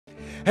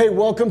Hey,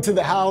 welcome to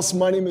the house.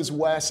 My name is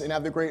Wes, and I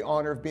have the great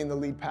honor of being the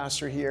lead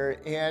pastor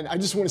here. And I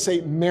just want to say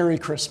Merry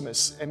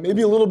Christmas, and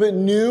maybe a little bit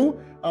new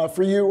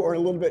for you or a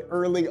little bit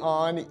early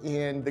on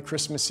in the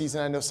Christmas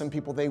season. I know some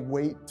people, they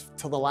wait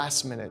till the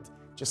last minute,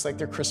 just like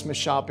their Christmas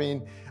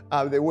shopping.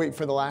 They wait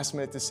for the last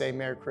minute to say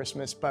Merry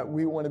Christmas, but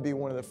we want to be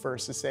one of the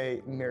first to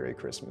say Merry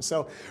Christmas.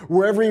 So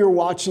wherever you're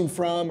watching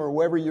from or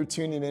wherever you're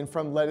tuning in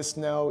from, let us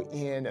know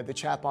in the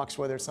chat box,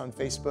 whether it's on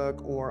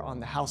Facebook or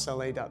on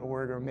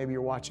thehousela.org, or maybe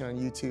you're watching on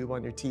YouTube,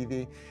 on your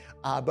TV.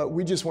 But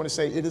we just want to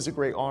say it is a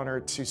great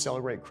honor to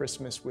celebrate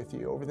Christmas with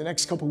you. Over the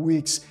next couple of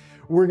weeks,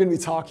 we're going to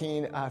be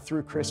talking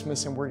through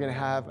Christmas, and we're going to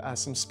have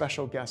some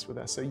special guests with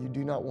us. So you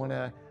do not want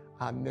to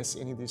miss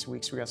any of these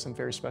weeks. We got some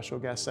very special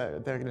guests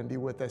that are going to be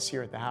with us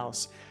here at the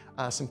house.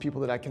 Some people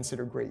that I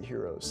consider great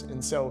heroes.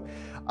 And so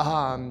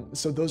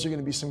those are going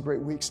to be some great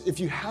weeks. If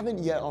you haven't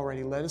yet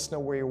already, let us know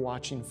where you're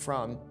watching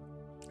from.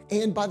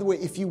 And by the way,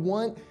 if you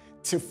want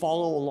to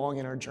follow along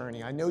in our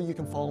journey, I know you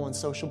can follow on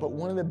social, but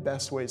one of the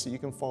best ways that you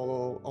can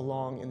follow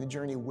along in the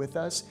journey with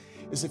us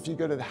is if you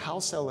go to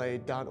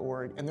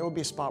thehousela.org, and there will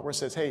be a spot where it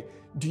says, hey,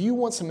 do you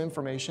want some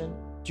information?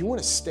 Do you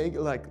want to stay,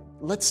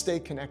 let's stay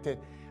connected?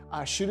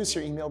 Shoot us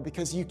your email,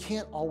 because you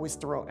can't always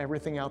throw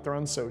everything out there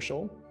on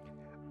social.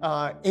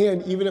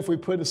 And even if we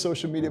put a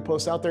social media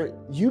post out there,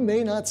 you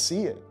may not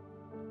see it.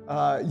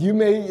 You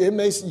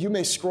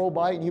may scroll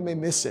by and you may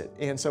miss it.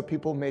 And so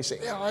people may say,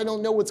 yeah, I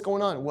don't know what's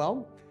going on.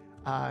 Well,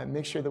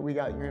 make sure that we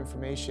got your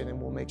information,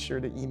 and we'll make sure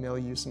to email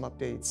you some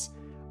updates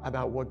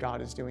about what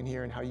God is doing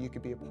here and how you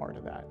could be a part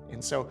of that.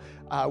 And so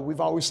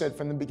we've always said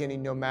from the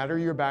beginning, no matter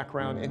your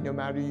background and no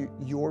matter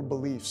your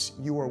beliefs,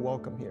 you are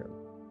welcome here.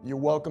 You're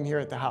welcome here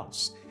at the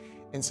house.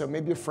 And so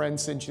maybe a friend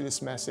sent you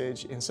this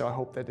message, and so I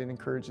hope that it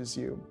encourages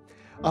you.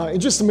 In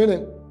just a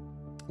minute,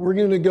 we're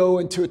going to go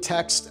into a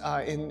text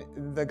in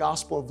the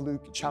Gospel of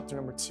Luke, chapter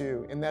number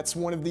 2, and that's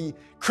one of the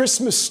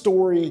Christmas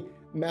story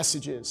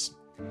messages.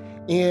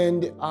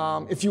 And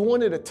if you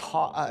wanted a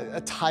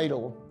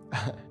title,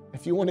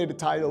 if you wanted a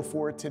title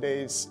for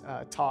today's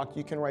talk,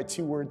 you can write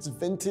two words: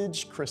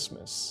 Vintage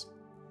Christmas.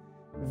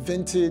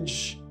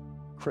 Vintage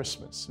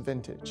Christmas.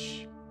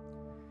 Vintage.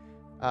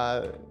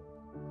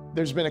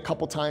 There's been a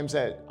couple times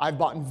that I've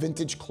bought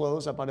vintage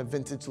clothes. I bought a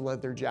vintage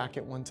leather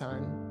jacket one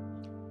time.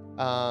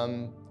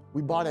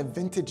 We bought a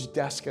vintage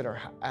desk at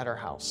our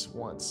house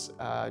once,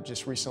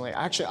 just recently.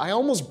 Actually, I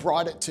almost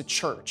brought it to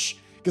church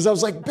because I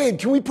was like, babe,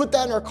 can we put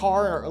that in our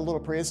car, our little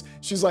Prius?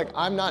 She's like,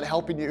 I'm not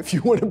helping you. If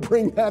you want to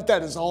bring that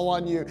is all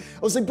on you. I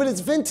was like, but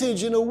it's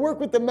vintage and it'll work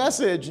with the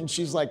message. And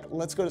she's like,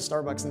 let's go to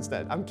Starbucks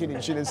instead. I'm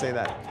kidding, she didn't say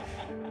that.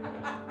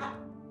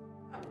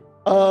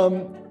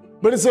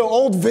 But it's an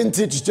old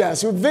vintage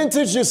desk.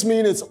 Vintage just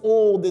means it's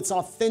old, it's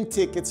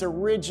authentic, it's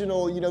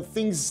original. You know,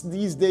 things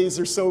these days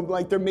are so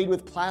like they're made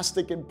with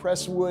plastic and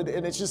pressed wood,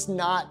 and it's just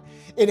not,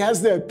 it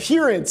has the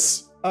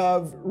appearance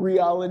of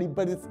reality,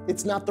 but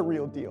it's not the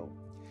real deal.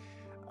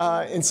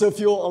 And so if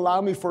you'll allow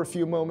me for a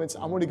few moments,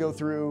 I want to go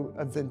through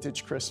a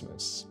vintage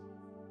Christmas.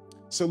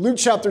 So Luke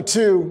chapter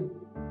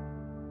 2,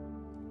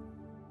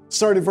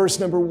 starting verse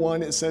number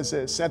 1, it says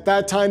this: At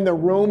that time, the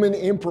Roman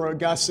Emperor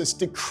Augustus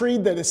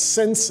decreed that a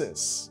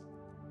census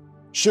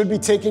should be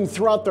taken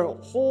throughout the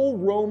whole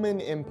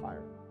Roman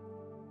Empire.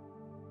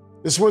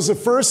 This was the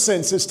first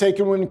census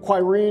taken when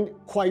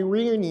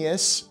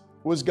Quirinius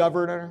was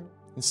governor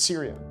in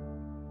Syria.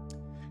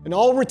 And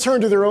all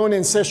returned to their own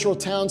ancestral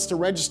towns to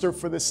register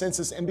for the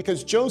census. And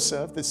because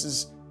Joseph, this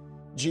is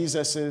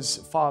Jesus'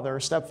 father,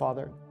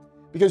 stepfather,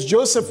 because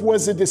Joseph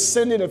was a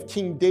descendant of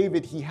King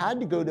David, he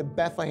had to go to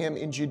Bethlehem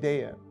in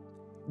Judea,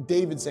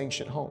 David's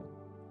ancient home.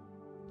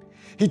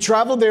 He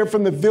traveled there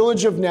from the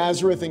village of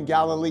Nazareth in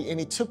Galilee, and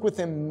he took with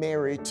him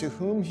Mary, to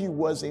whom he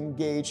was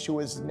engaged, who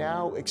was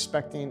now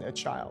expecting a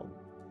child.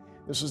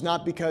 This was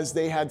not because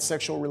they had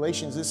sexual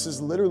relations. This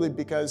is literally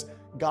because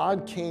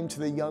God came to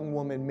the young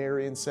woman,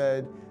 Mary, and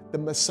said, the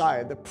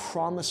Messiah, the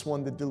promised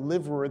one, the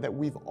deliverer that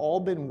we've all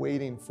been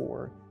waiting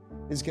for,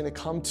 is going to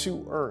come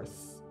to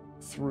earth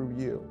through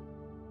you.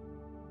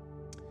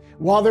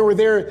 While they were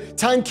there,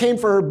 time came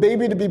for her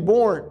baby to be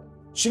born.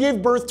 She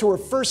gave birth to her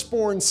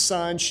firstborn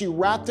son. She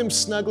wrapped him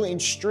snugly in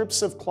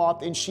strips of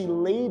cloth, and she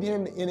laid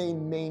him in a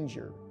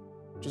manger,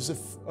 which is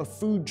a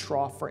food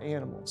trough for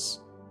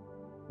animals.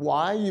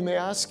 Why, you may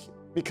ask?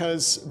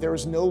 Because there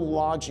was no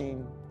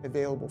lodging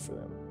available for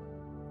them.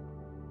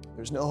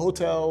 There's no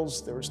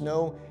hotels, there was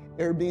no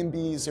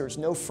Airbnbs, there was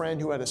no friend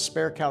who had a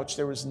spare couch,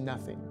 there was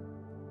nothing.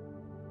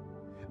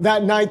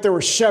 That night there were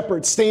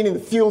shepherds staying in the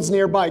fields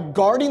nearby,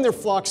 guarding their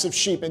flocks of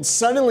sheep, and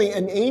suddenly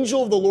an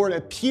angel of the Lord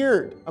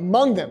appeared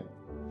among them.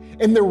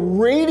 And the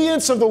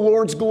radiance of the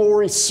Lord's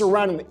glory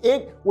surrounded them.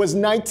 It was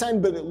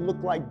nighttime, but it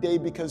looked like day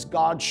because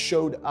God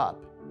showed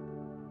up.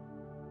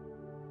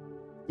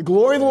 The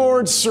glory of the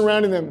Lord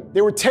surrounded them. They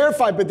were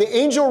terrified, but the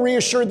angel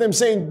reassured them,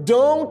 saying,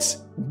 don't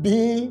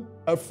be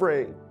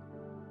afraid.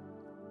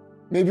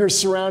 Maybe you're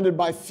surrounded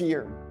by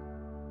fear.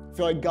 I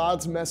feel like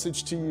God's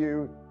message to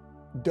you,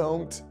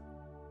 don't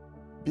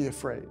be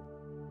afraid.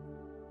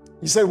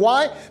 You say,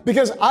 why?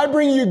 Because I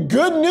bring you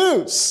good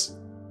news.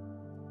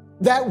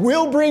 that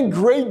will bring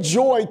great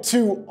joy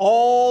to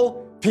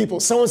all people.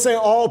 Someone say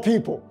all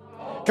people.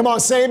 Come on,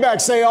 say it back.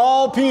 Say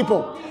all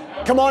people.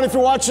 Come on, if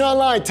you're watching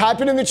online,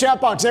 type it in the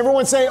chat box.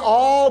 Everyone say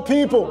all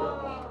people.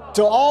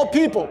 To all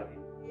people.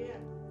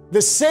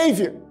 The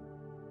Savior,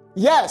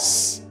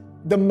 yes,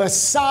 the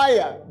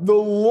Messiah, the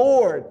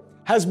Lord,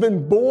 has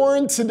been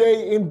born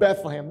today in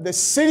Bethlehem, the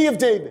city of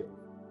David.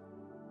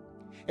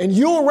 And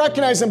you'll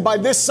recognize him by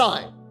this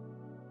sign.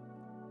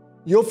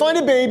 You'll find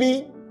a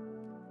baby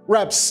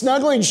wrapped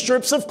snugly in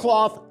strips of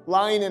cloth,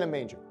 lying in a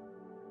manger.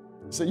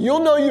 So you'll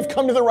know you've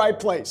come to the right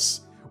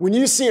place when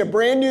you see a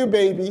brand new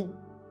baby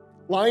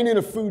lying in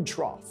a food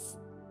trough.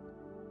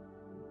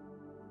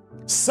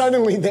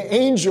 Suddenly, the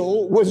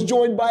angel was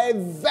joined by a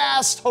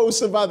vast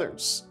host of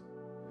others.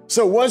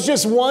 So it was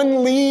just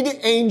one lead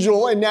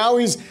angel, and now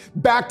he's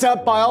backed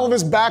up by all of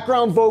his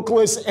background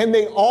vocalists, and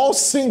they all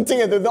sing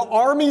together, the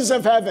armies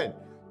of heaven,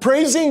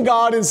 praising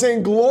God and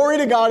saying, glory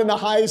to God in the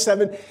highest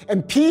heaven,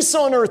 and peace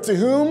on earth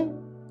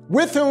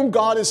with whom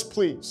God is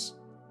pleased.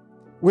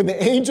 When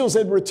the angels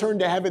had returned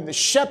to heaven, the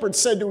shepherds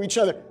said to each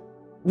other,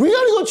 we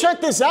got to go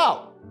check this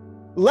out.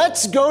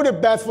 Let's go to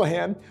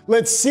Bethlehem.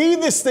 Let's see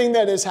this thing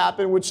that has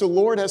happened, which the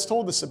Lord has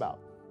told us about.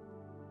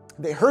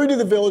 They hurried to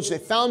the village. They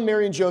found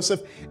Mary and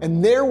Joseph,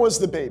 and there was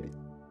the baby,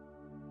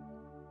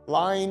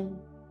 lying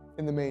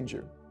in the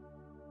manger.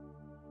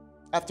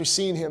 After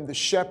seeing him, the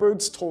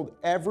shepherds told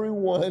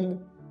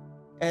everyone,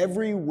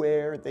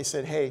 everywhere, they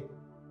said, hey,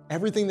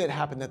 everything that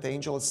happened that the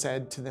angel had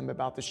said to them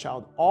about this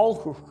child, all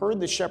who heard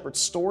the shepherd's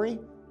story,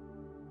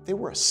 they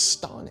were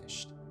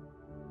astonished.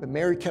 But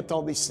Mary kept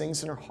all these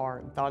things in her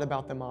heart and thought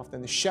about them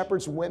often. The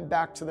shepherds went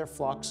back to their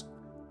flocks,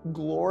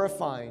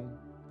 glorifying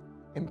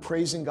and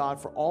praising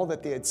God for all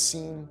that they had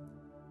seen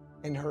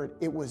and heard.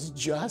 It was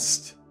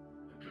just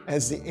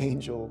as the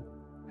angel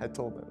had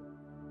told them.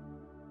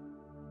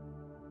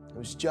 It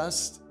was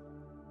just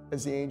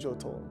as the angel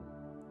told them.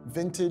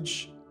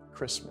 Vintage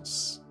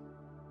Christmas.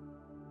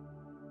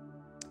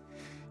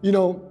 You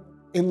know,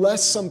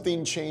 unless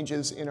something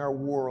changes in our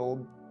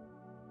world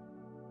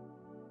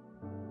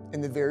in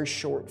the very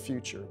short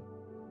future,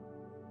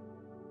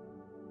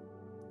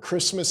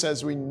 Christmas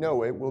as we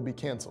know it will be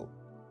canceled.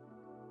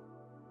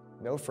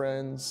 No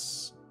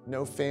friends,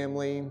 no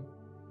family.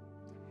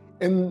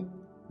 And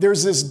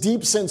there's this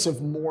deep sense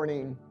of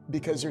mourning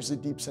because there's a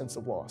deep sense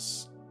of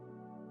loss.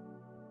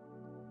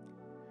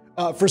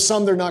 For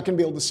some, they're not going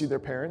to be able to see their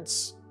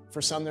parents.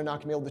 For some, they're not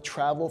going to be able to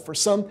travel. For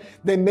some,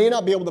 they may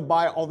not be able to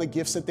buy all the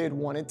gifts that they'd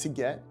wanted to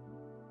get.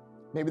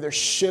 Maybe their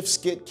shifts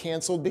get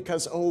canceled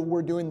because, oh,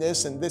 we're doing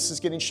this and this is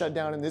getting shut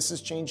down and this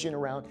is changing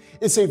around.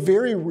 It's a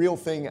very real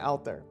thing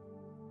out there.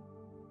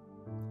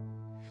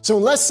 So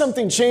unless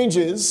something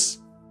changes,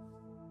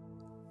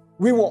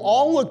 we will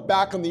all look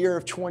back on the year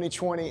of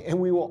 2020 and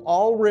we will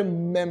all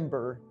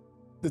remember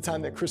the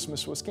time that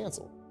Christmas was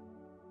canceled.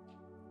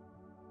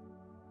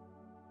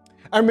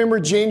 I remember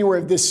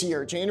January of this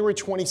year, January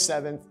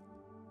 27th,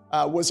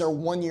 was our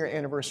 1-year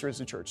anniversary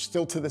as a church.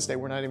 Still to this day,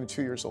 we're not even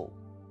 2 years old.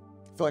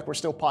 I feel like we're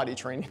still potty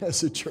training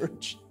as a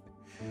church.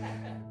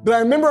 But I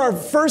remember our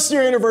first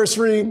year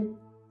anniversary,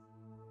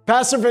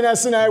 Pastor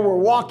Vanessa and I were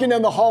walking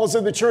down the halls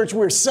of the church. We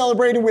were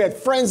celebrating. We had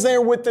friends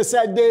there with us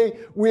that day.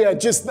 We had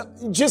just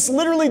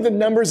literally the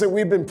numbers that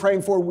we've been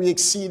praying for, we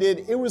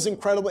exceeded. It was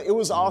incredible. It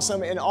was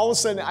awesome. And all of a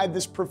sudden, I had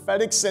this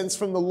prophetic sense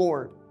from the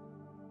Lord.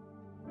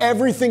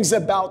 Everything's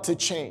about to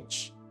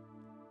change.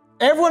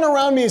 Everyone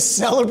around me is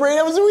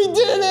celebrating. We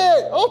did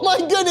it. Oh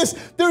my goodness.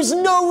 There's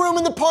no room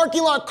in the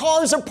parking lot.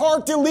 Cars are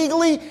parked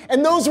illegally,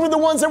 and those were the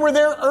ones that were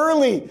there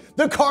early.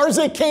 The cars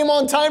that came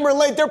on time or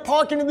late, they're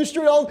parking in the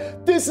street.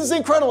 This is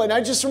incredible. And I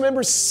just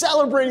remember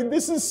celebrating.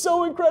 This is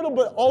so incredible,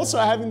 but also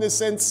having this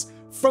sense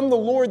from the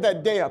Lord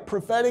that day, a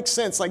prophetic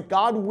sense, like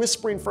God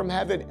whispering from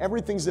heaven,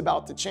 everything's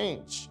about to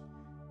change.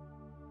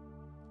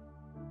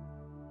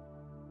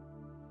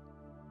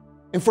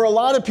 And for a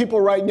lot of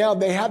people right now,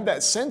 they have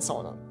that sense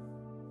on them.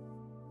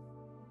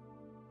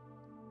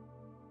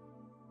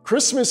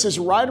 Christmas is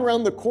right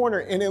around the corner,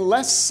 and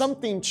unless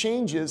something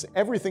changes,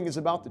 everything is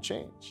about to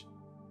change.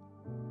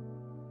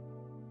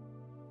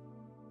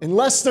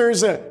 Unless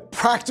there's a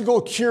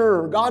practical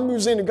cure, God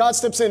moves in and God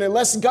steps in,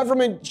 unless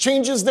government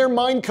changes their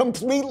mind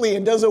completely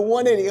and does a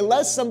 180,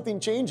 unless something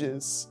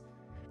changes,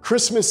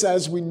 Christmas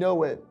as we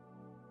know it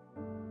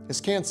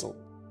is canceled.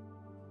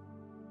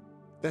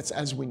 That's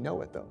as we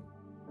know it, though.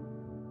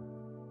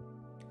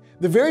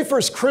 The very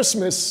first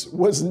Christmas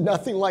was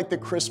nothing like the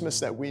Christmas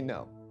that we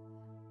know.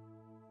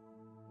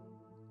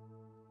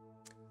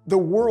 The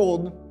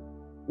world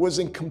was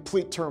in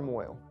complete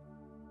turmoil.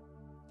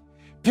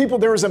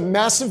 There was a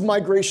massive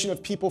migration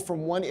of people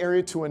from one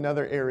area to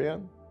another area.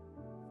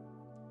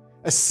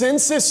 A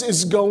census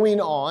is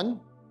going on.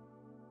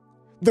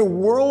 The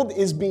world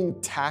is being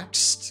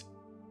taxed.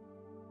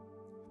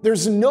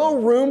 There's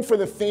no room for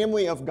the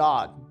family of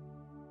God.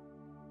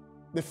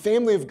 The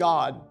family of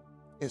God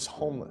is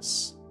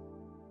homeless.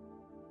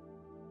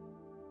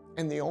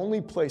 And the only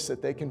place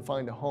that they can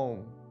find a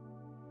home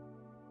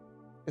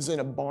is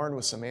in a barn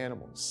with some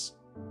animals.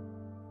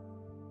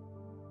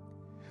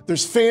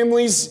 There's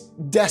families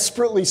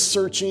desperately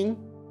searching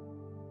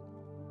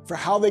for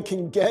how they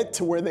can get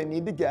to where they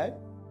need to get.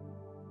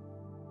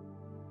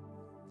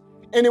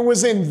 And it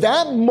was in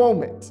that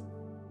moment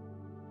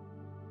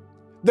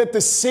that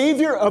the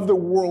Savior of the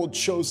world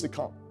chose to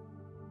come.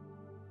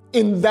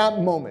 In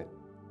that moment.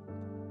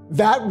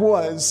 That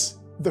was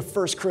the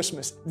first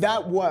Christmas.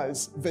 That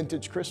was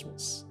vintage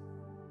Christmas.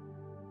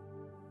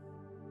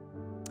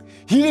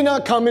 He did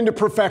not come into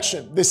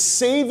perfection. The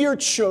Savior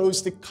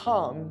chose to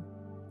come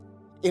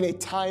in a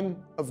time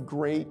of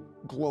great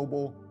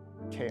global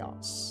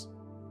chaos.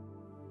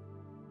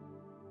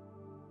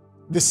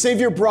 The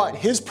Savior brought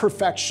his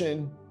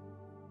perfection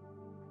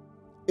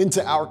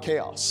into our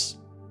chaos.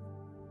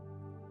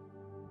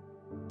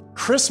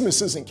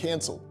 Christmas isn't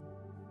canceled.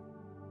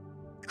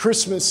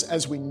 Christmas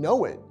as we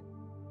know it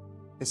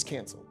is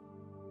canceled.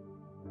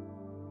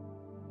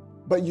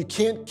 But you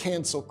can't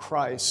cancel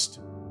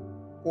Christ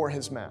or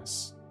his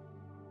Mass.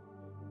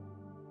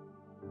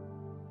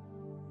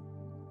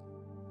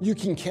 You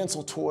can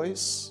cancel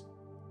toys.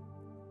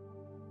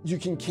 You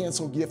can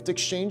cancel gift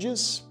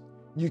exchanges.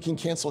 You can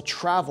cancel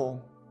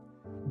travel.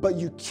 But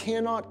you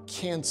cannot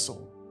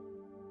cancel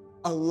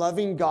a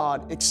loving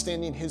God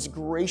extending his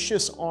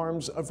gracious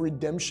arms of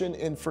redemption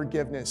and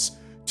forgiveness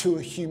to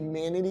a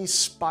humanity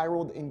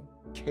spiraled in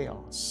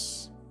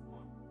chaos.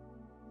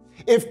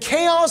 If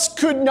chaos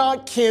could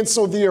not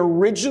cancel the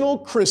original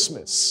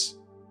Christmas,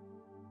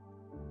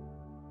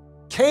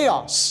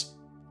 chaos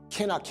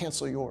cannot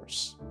cancel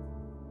yours.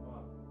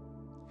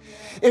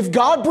 If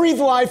God breathed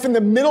life in the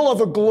middle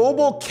of a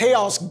global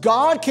chaos,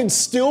 God can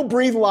still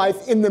breathe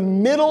life in the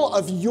middle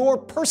of your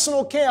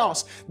personal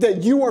chaos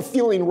that you are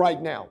feeling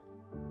right now.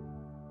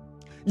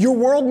 Your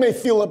world may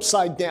feel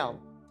upside down.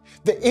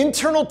 The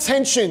internal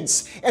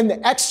tensions and the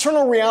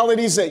external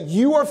realities that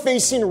you are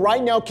facing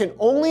right now can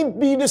only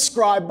be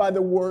described by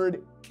the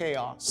word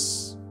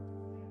chaos.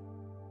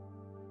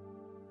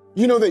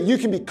 You know that you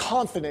can be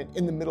confident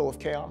in the middle of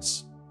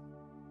chaos.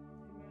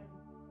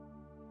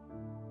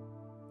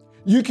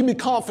 You can be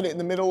confident in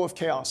the middle of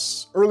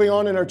chaos. Early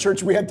on in our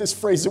church, we had this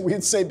phrase that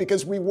we'd say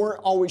because we weren't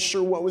always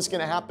sure what was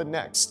going to happen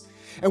next.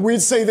 And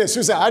we'd say this,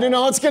 we'd say, I don't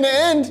know how it's going to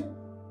end.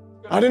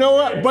 I don't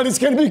know, but it's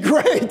going to be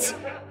great.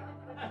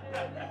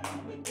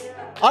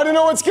 I don't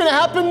know what's going to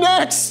happen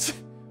next,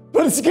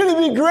 but it's going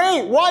to be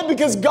great. Why?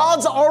 Because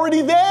God's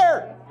already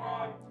there.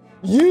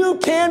 You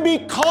can be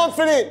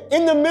confident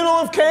in the middle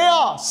of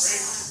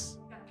chaos.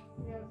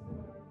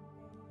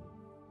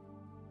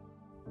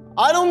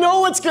 I don't know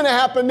what's going to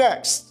happen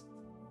next.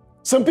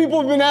 Some people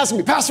have been asking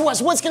me, Pastor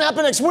Wes, what's going to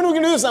happen next? When are we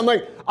going to do this? I'm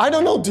like, I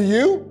don't know. Do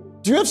you?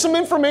 Do you have some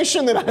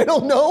information that I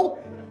don't know?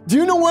 Do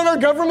you know what our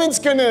government's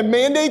going to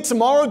mandate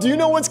tomorrow? Do you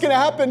know what's going to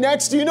happen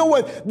next? Do you know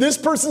what this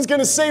person's going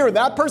to say or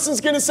that person's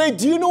going to say?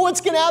 Do you know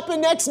what's going to happen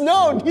next?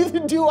 No,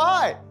 neither do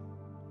I.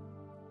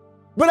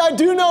 But I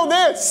do know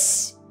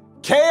this.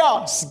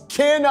 Chaos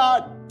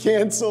cannot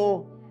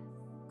cancel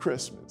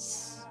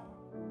Christmas.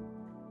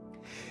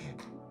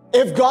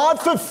 If God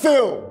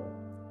fulfilled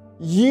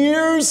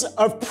years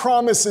of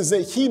promises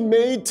that he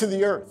made to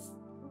the earth.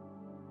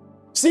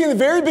 See, in the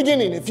very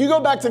beginning, if you go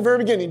back to the very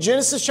beginning,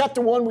 Genesis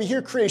chapter 1, we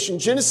hear creation.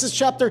 Genesis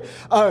chapter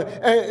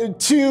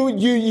 2,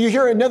 you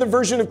hear another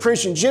version of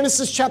creation.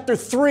 Genesis chapter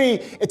 3,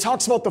 it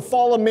talks about the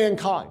fall of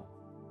mankind.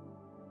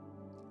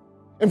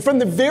 And from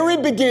the very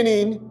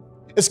beginning,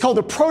 it's called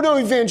the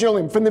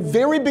proto-evangelium. From the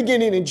very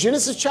beginning, in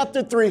Genesis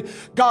chapter 3,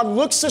 God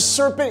looks the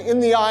serpent in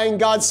the eye and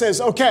God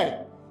says,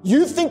 okay,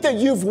 you think that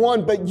you've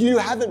won, but you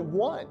haven't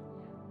won.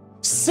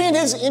 Sin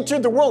has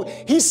entered the world.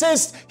 He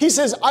says,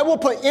 I will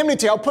put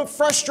enmity, I'll put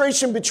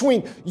frustration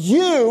between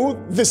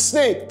you, the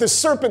snake, the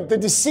serpent, the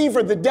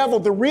deceiver, the devil,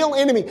 the real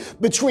enemy,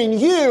 between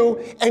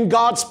you and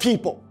God's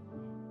people.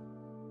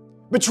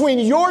 Between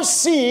your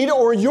seed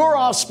or your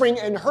offspring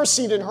and her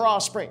seed and her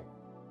offspring.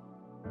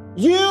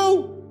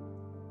 You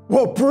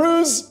will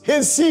bruise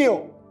his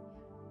heel,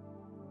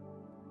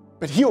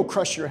 but he'll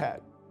crush your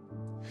head.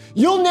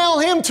 You'll nail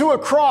him to a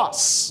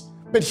cross,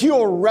 but he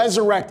will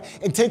resurrect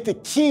and take the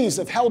keys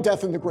of hell,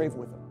 death, and the grave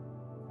with him.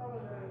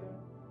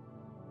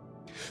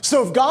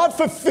 So if God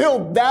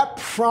fulfilled that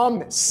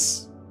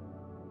promise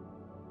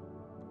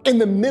in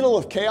the middle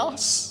of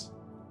chaos,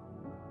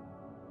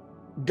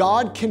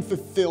 God can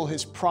fulfill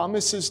his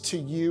promises to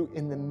you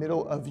in the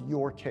middle of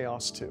your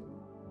chaos too.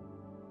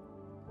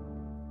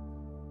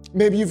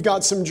 Maybe you've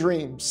got some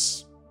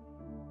dreams.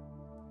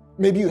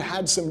 Maybe you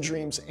had some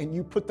dreams and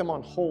you put them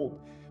on hold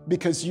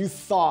because you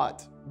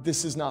thought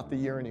this is not the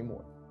year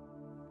anymore.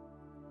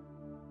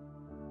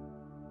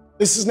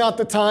 This is not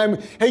the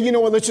time, hey, you know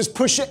what, let's just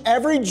push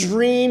every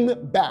dream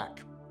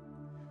back.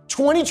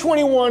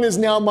 2021 is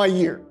now my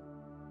year.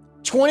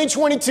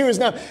 2022 is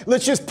now,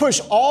 let's just push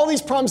all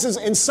these promises.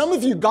 And some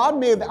of you, God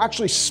may have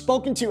actually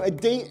spoken to you a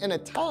date and a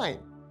time.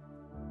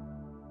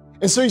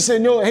 And so you say,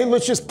 no, hey,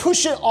 let's just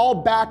push it all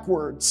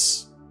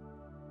backwards.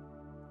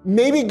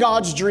 Maybe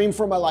God's dream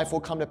for my life will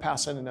come to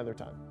pass at another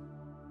time.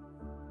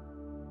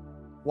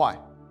 Why?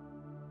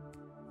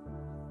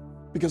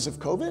 Because of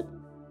COVID?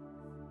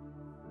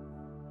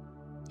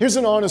 Here's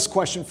an honest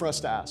question for us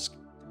to ask.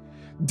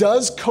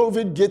 Does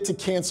COVID get to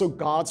cancel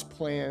God's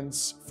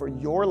plans for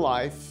your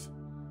life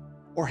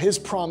or his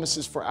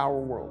promises for our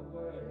world?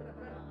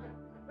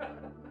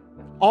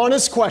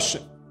 Honest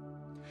question.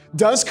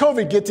 Does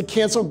COVID get to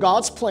cancel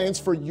God's plans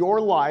for your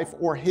life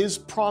or his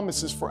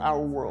promises for our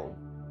world?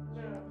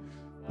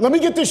 Let me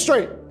get this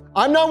straight.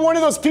 I'm not one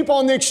of those people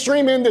on the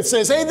extreme end that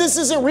says, hey, this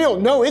isn't real.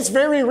 No, it's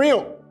very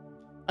real.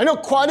 I know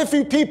quite a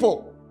few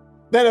people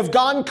that have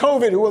gotten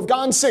COVID, who have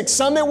gotten sick.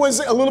 Some it was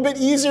a little bit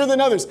easier than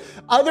others.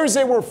 Others,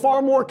 they were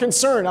far more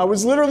concerned. I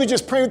was literally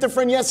just praying with a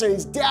friend yesterday.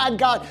 His dad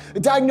got a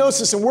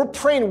diagnosis, and we're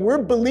praying, we're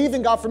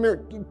believing God for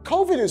miracles.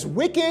 COVID is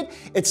wicked,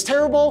 it's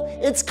terrible,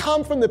 it's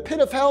come from the pit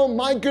of hell,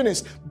 my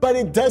goodness. But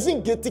it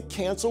doesn't get to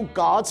cancel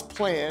God's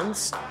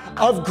plans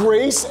of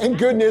grace and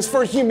goodness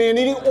for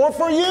humanity or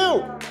for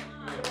you.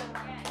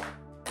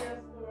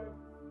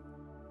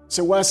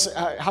 So Wes,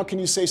 how can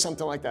you say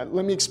something like that?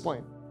 Let me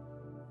explain.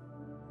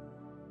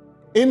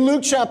 In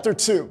Luke chapter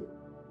 2,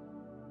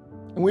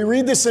 and we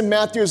read this in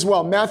Matthew as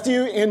well.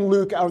 Matthew and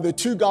Luke are the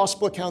two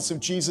gospel accounts of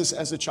Jesus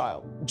as a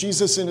child,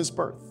 Jesus in his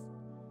birth.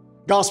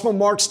 Gospel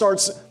Mark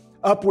starts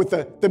up with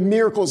the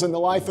miracles in the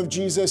life of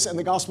Jesus, and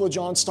the Gospel of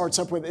John starts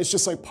up with, it's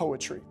just like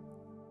poetry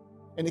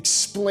and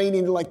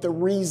explaining like the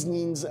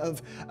reasonings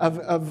of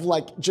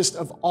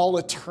all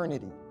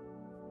eternity.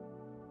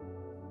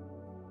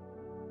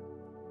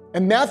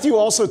 And Matthew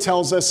also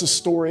tells us the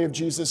story of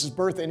Jesus'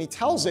 birth, and he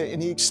tells it,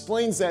 and he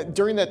explains that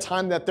during that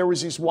time that there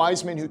was these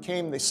wise men who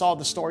came, they saw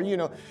the star. You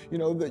know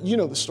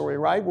the story,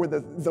 right? Where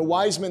the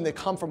wise men, they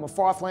come from a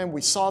far off land.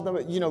 We saw them,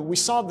 we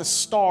saw the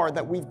star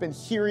that we've been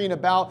hearing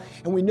about,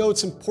 and we know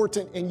it's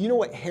important. And you know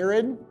what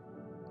Herod,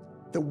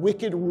 the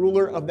wicked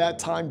ruler of that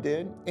time,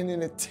 did? In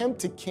an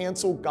attempt to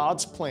cancel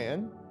God's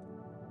plan,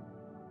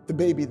 the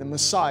baby, the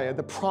Messiah,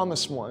 the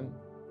promised one,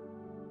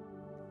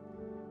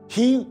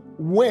 he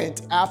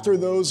went after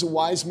those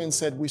wise men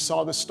said, we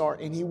saw the star,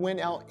 and he went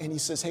out and he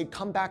says, hey,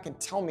 come back and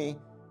tell me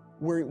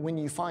when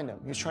you find him.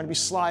 He was trying to be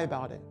sly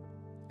about it.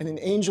 And an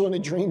angel in a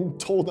dream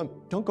told them,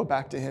 don't go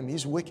back to him,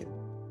 he's wicked.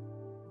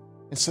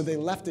 And so they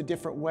left a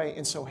different way.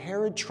 And so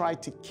Herod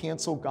tried to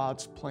cancel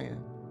God's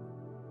plan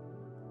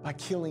by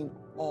killing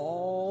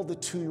all the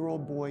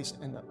 2-year-old boys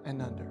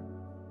and under.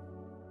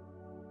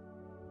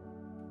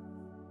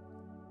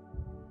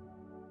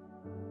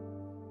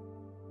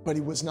 But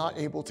he was not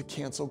able to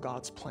cancel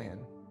God's plan.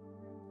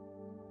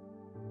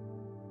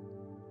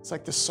 It's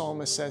like the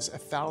psalmist says,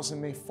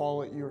 1,000 may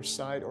fall at your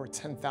side or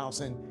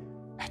 10,000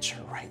 at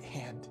your right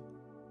hand,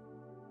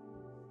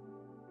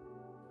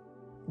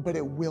 but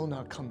it will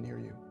not come near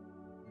you.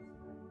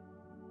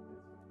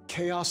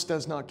 Chaos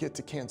does not get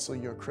to cancel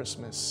your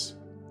Christmas,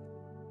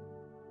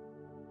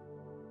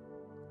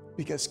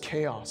 because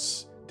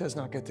chaos does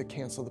not get to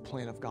cancel the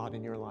plan of God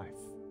in your life.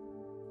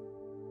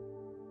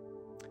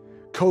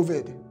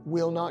 COVID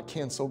will not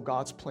cancel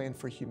God's plan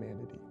for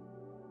humanity,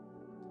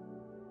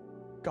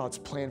 God's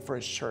plan for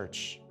his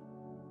church,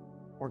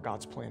 or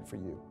God's plan for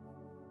you.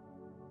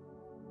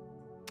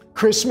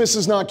 Christmas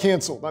is not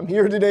canceled. I'm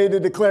here today to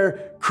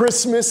declare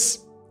Christmas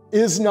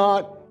is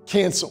not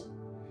canceled.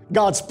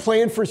 God's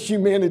plan for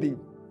humanity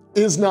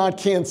is not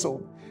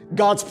canceled.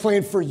 God's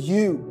plan for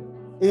you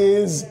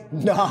is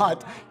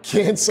not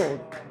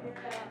canceled.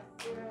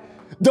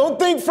 Don't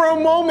think for a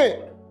moment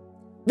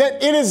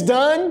that it is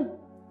done,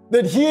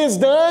 that he is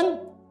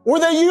done, or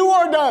that you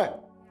are done.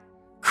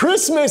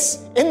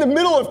 Christmas in the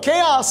middle of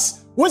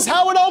chaos was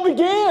how it all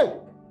began.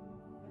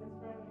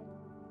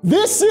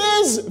 This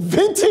is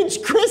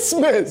vintage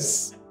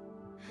Christmas.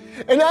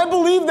 And I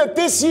believe that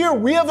this year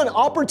we have an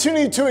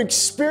opportunity to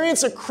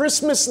experience a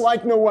Christmas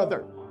like no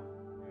other.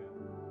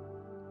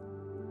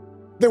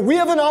 That we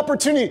have an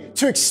opportunity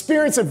to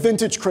experience a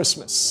vintage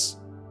Christmas,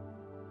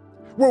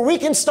 where we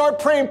can start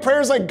praying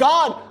prayers like,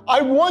 God,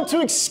 I want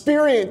to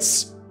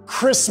experience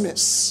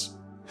Christmas.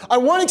 I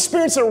want to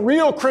experience a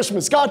real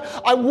Christmas. God,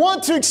 I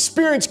want to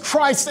experience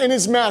Christ and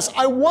his Mass.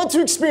 I want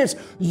to experience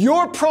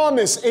your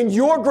promise and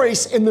your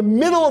grace in the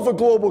middle of a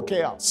global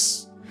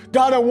chaos.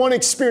 God, I want to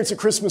experience a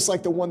Christmas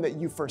like the one that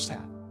you first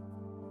had.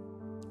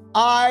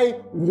 I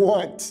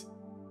want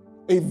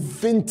a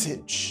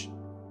vintage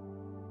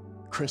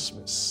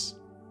Christmas.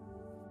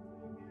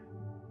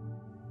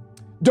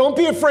 Don't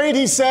be afraid,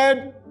 he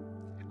said.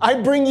 I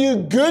bring you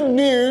good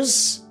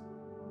news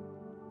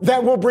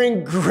that will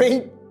bring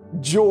great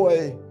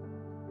joy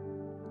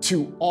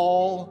to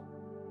all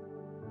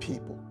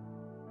people.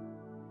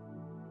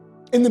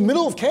 In the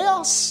middle of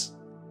chaos,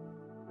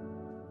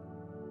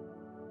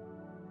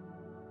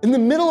 in the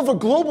middle of a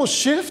global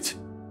shift,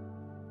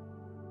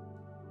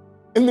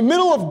 in the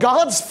middle of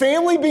God's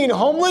family being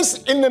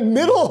homeless, in the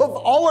middle of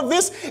all of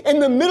this,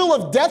 in the middle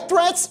of death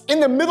threats, in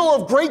the middle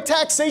of great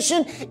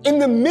taxation, in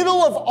the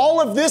middle of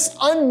all of this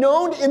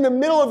unknown, in the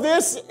middle of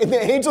this, and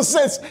the angel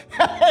says,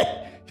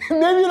 hey,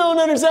 maybe you don't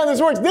understand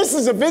this works. This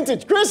is a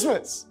vintage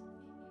Christmas.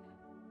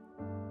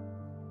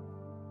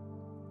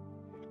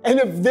 And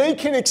if they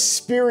can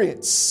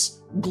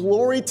experience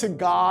glory to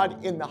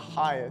God in the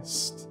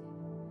highest,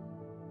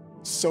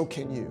 so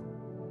can you.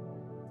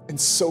 and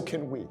so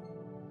can we.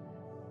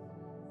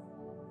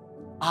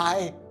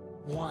 I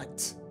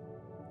want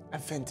a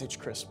vintage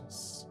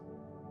Christmas.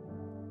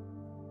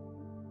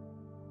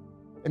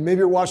 And maybe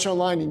you're watching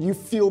online and you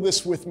feel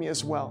this with me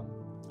as well.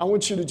 I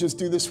want you to just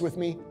do this with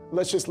me.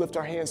 Let's just lift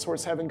our hands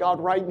towards heaven. God,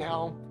 right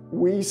now,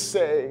 we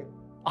say,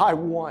 I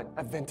want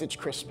a vintage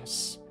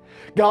Christmas.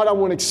 God, I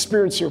want to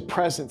experience your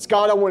presence.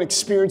 God, I want to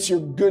experience your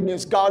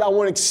goodness. God, I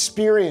want to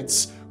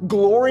experience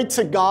glory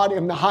to God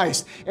in the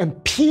highest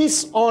and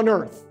peace on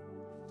earth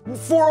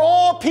for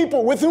all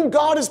people with whom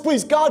God is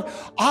pleased. God,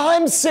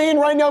 I'm saying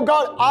right now,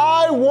 God,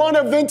 I want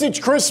a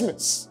vintage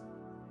Christmas.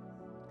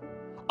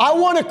 I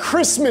want a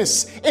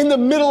Christmas in the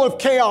middle of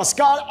chaos.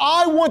 God,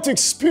 I want to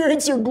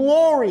experience your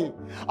glory.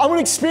 I want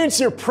to experience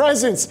your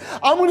presence.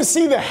 I want to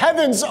see the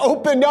heavens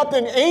opened up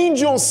and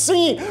angels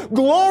singing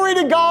glory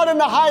to God in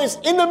the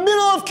highest in the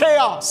middle of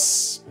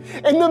chaos,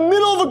 in the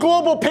middle of a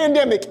global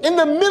pandemic, in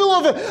the middle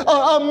of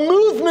a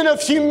movement of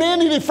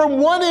humanity from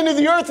one end of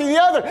the earth to the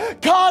other.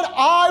 God,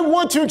 I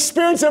want to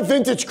experience a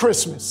vintage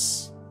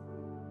Christmas.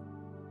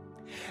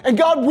 And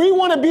God, we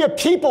want to be a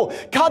people,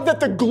 God, that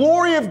the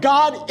glory of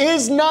God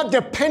is not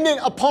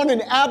dependent upon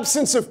an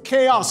absence of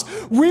chaos.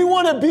 We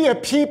want to be a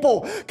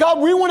people, God,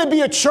 we want to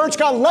be a church,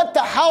 God, let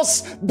the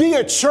house be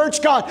a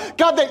church, God,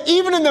 that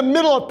even in the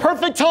middle of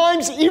perfect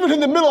times, even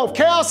in the middle of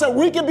chaos, that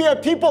we can be a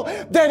people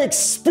that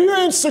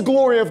experience the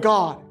glory of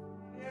God.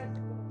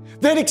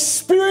 That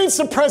experience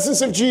the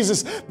presence of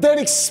Jesus, that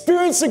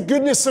experience the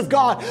goodness of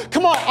God.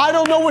 Come on, I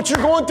don't know what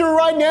you're going through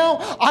right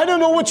now. I don't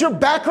know what your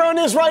background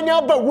is right now,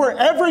 but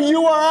wherever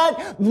you are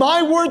at,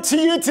 my word to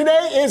you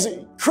today is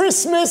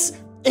Christmas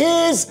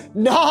is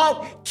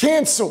not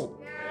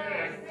canceled.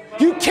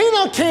 You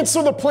cannot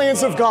cancel the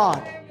plans of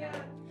God.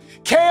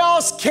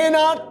 Chaos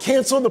cannot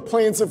cancel the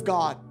plans of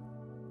God.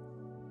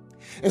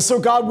 And so,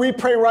 God, we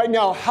pray right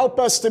now, help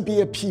us to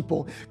be a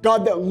people,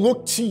 God, that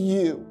look to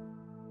you.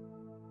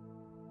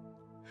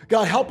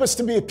 God, help us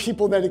to be a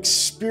people that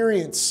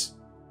experience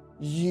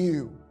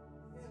you,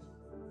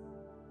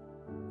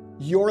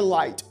 your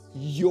light,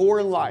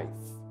 your life,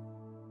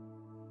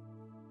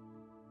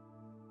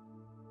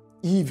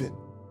 even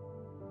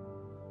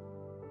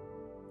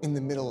in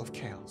the middle of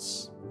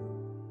chaos.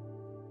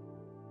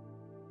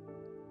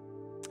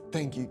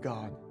 Thank you,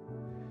 God,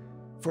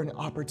 for an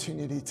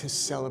opportunity to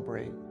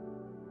celebrate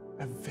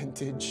a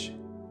vintage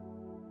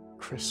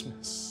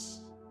Christmas.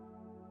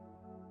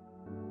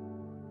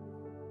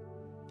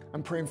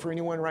 I'm praying for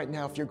anyone right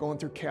now, if you're going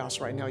through chaos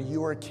right now,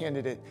 you are a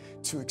candidate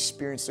to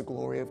experience the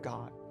glory of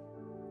God.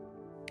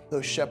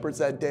 Those shepherds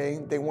that day,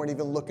 they weren't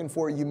even looking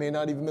for it. You may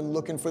not even been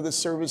looking for this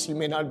service. You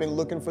may not have been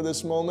looking for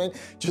this moment,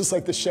 just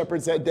like the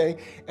shepherds that day.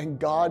 And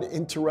God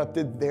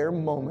interrupted their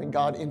moment.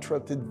 God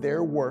interrupted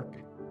their work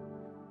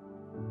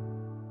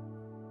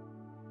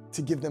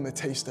to give them a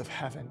taste of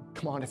heaven.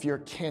 Come on, if you're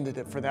a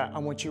candidate for that, I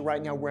want you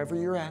right now, wherever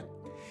you're at,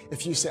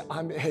 if you say,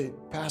 hey,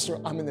 Pastor,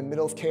 I'm in the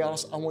middle of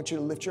chaos, I want you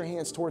to lift your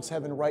hands towards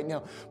heaven right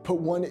now. Put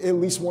at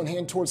least one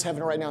hand towards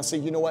heaven right now and say,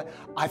 you know what?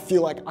 I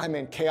feel like I'm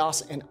in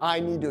chaos and I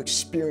need to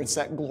experience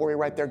that glory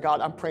right there.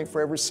 God, I'm praying for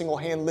every single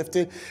hand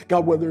lifted.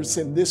 God, whether it's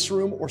in this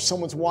room or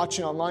someone's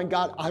watching online,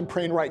 God, I'm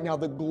praying right now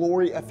the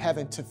glory of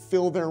heaven to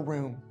fill their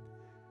room.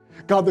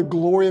 God, the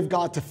glory of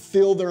God to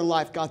fill their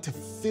life. God, to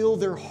fill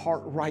their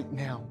heart right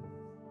now.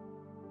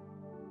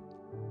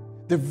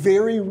 The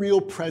very real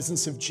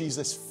presence of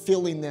Jesus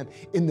filling them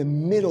in the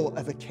middle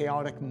of a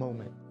chaotic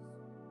moment.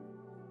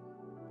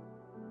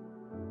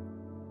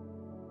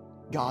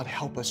 God,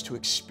 help us to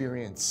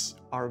experience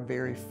our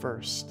very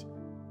first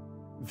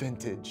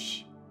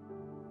vintage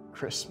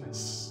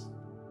Christmas.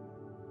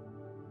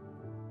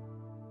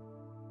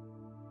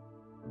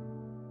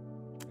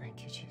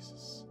 Thank you,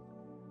 Jesus.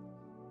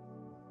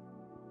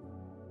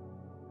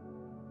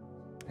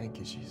 Thank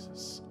you,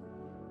 Jesus.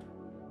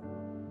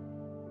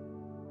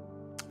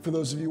 For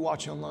those of you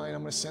watching online,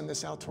 I'm going to send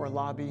this out to our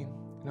lobby,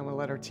 and I'm going to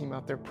let our team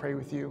out there pray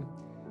with you.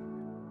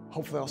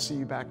 Hopefully, I'll see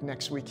you back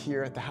next week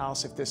here at the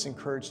house. If this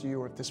encouraged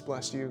you or if this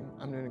blessed you,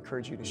 I'm going to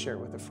encourage you to share it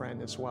with a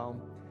friend as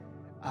well.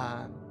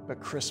 But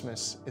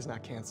Christmas is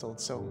not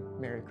canceled, so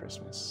Merry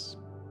Christmas.